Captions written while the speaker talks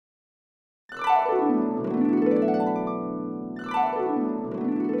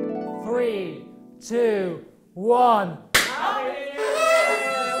3, 2, 1.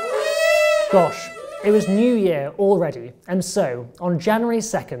 Gosh, it was New Year already, and so, on January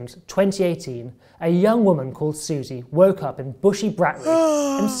 2nd, 2018, a young woman called Susie woke up in bushy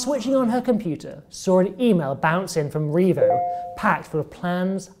Bratley and, switching on her computer, saw an email bounce in from Revo, packed full of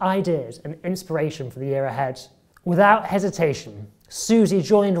plans, ideas and inspiration for the year ahead. Without hesitation, Susie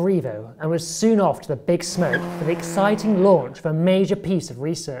joined Revo and was soon off to the big smoke for the exciting launch of a major piece of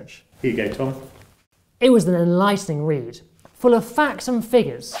research. Here you go, Tom. It was an enlightening read, full of facts and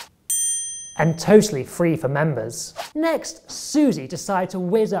figures, and totally free for members. Next, Susie decided to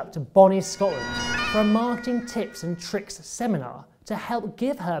whiz up to Bonnie, Scotland for a marketing tips and tricks seminar to help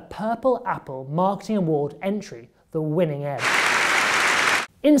give her Purple Apple Marketing Award entry the winning edge.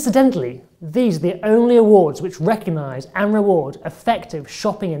 Incidentally, these are the only awards which recognise and reward effective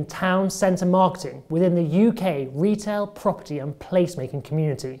shopping and town centre marketing within the UK retail, property and placemaking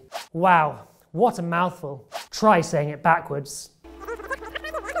community. Wow, what a mouthful. Try saying it backwards.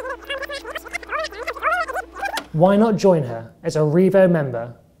 Why not join her as a Revo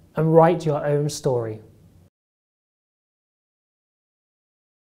member and write your own story?